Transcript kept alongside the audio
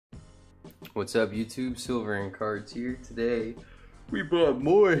What's up YouTube, Silver and Cards here. Today we bought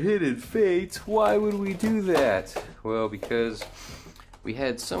more Hidden Fates. Why would we do that? Well, because we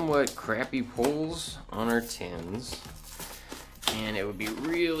had somewhat crappy pulls on our tins, and it would be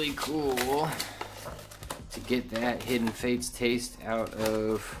really cool to get that Hidden Fates taste out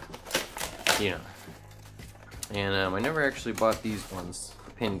of, you know. And I never actually bought these ones,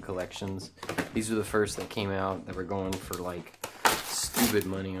 pin collections. These were the first that came out that were going for like stupid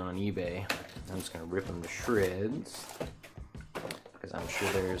money on eBay. I'm just gonna rip them to shreds because I'm sure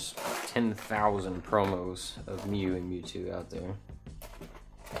there's 10,000 promos of Mew and Mewtwo out there.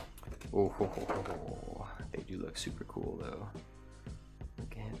 Oh, they do look super cool though.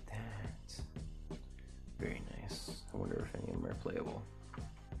 Look at that. Very nice. I wonder if any of them are playable.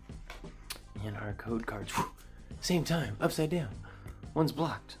 And our code cards, whew, same time, upside down. One's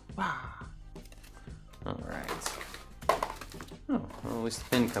blocked. Wow. All right. Oh, well, at least the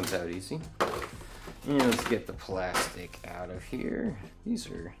pin comes out easy. And let's get the plastic out of here. These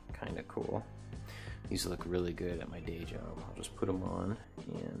are kind of cool. These look really good at my day job. I'll just put them on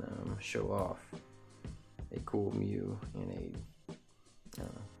and show off a cool Mew and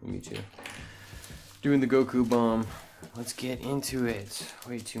a Mewtwo. Doing the Goku bomb. Let's get into it.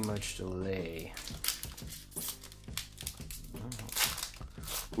 Way too much delay.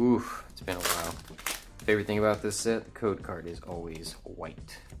 Oof, it's been a while. Favorite thing about this set, the code card is always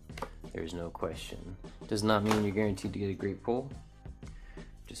white. There's no question. Does not mean you're guaranteed to get a great pull.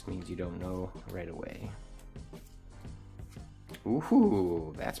 Just means you don't know right away.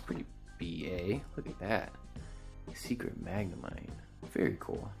 Ooh, that's pretty BA. Look at that. Secret Magnemite. Very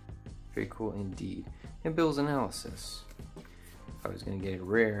cool. Very cool indeed. And Bill's Analysis. If I was gonna get it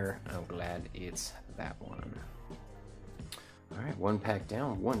rare, I'm glad it's that one. Alright, one pack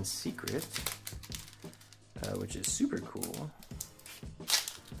down, one secret. Which is super cool.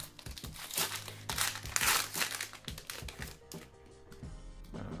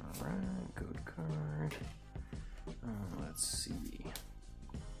 Alright, code card. Let's see.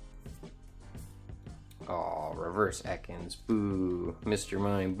 Oh, reverse Ekans. Boo. Mr.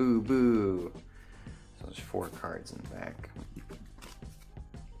 Mime. Boo boo. So there's 4 cards in the back.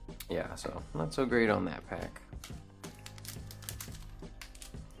 Yeah, so not so great on that pack.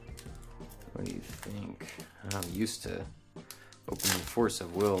 What do you think? I'm used to opening Force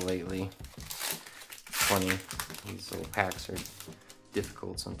of Will lately. Funny, these little packs are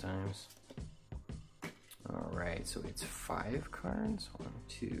difficult sometimes. Alright, so it's 5 cards. 1,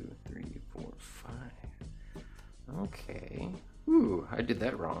 2, 3, 4, 5. Okay. Ooh, I did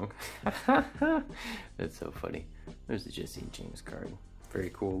that wrong. That's so funny. There's the Jesse James card. Very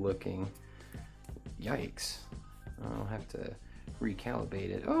cool looking. Yikes. I'll have to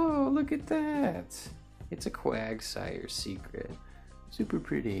recalibrate it. Oh, look at that. It's a Quagsire secret. Super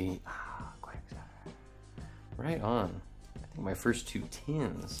pretty. Ah, Quagsire. Right on. I think my first 2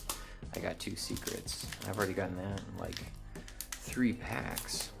 tins, I got 2 secrets. I've already gotten that in like 3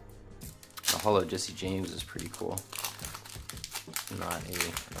 packs. The Holo Jesse James is pretty cool. Not a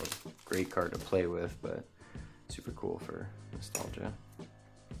great card to play with, but super cool for nostalgia.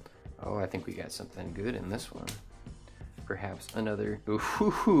 Oh, I think we got something good in this one. Perhaps another,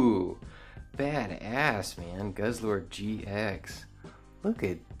 ooh, badass, man. Guzzlord GX. Look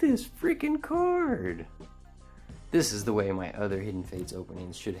at this freaking card. This is the way my other Hidden Fates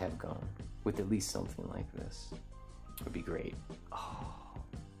openings should have gone, with at least something like this. Would be great. Oh,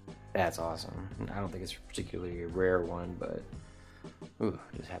 that's awesome. I don't think it's particularly a rare one, but ooh,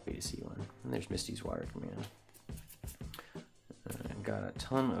 just happy to see one. And there's Misty's Water Command. I got a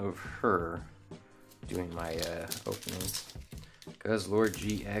ton of her doing my openings. Guzzlord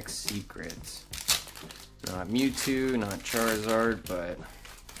GX Secrets. Not Mewtwo, not Charizard, but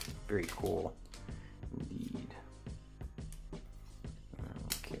very cool indeed.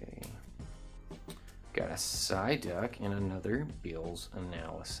 Okay. Got a Psyduck and another Bill's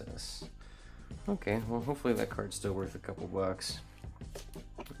Analysis. Okay, well hopefully that card's still worth a couple bucks.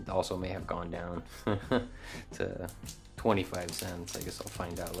 It also may have gone down to 25 cents. I guess I'll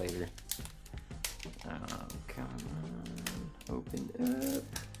find out later. Oh, come on. Open up.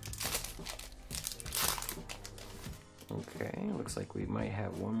 Okay, looks like we might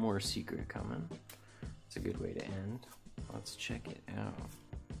have one more secret coming. It's a good way to end. Let's check it out.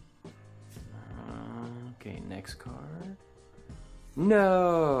 Okay, next card.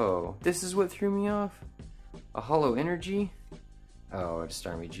 No! This is what threw me off? A Holo Energy? Oh, it's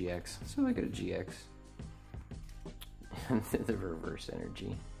Starmie GX. So I got a GX. And the reverse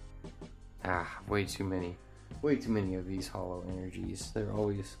energy. Ah, way too many. Way too many of these Holo Energies. They're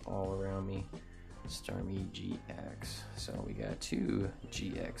always all around me. Starmie GX. So we got 2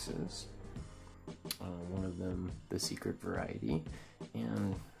 GXs. One of them the secret variety,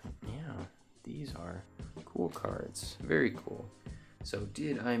 and yeah, these are cool cards, very cool. So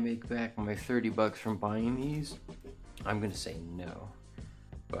did I make back my 30 bucks from buying these? I'm gonna say no,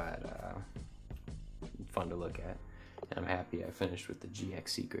 but fun to look at, and I'm happy I finished with the GX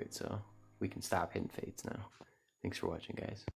secret, so we can stop hitting fates now. Thanks for watching, guys.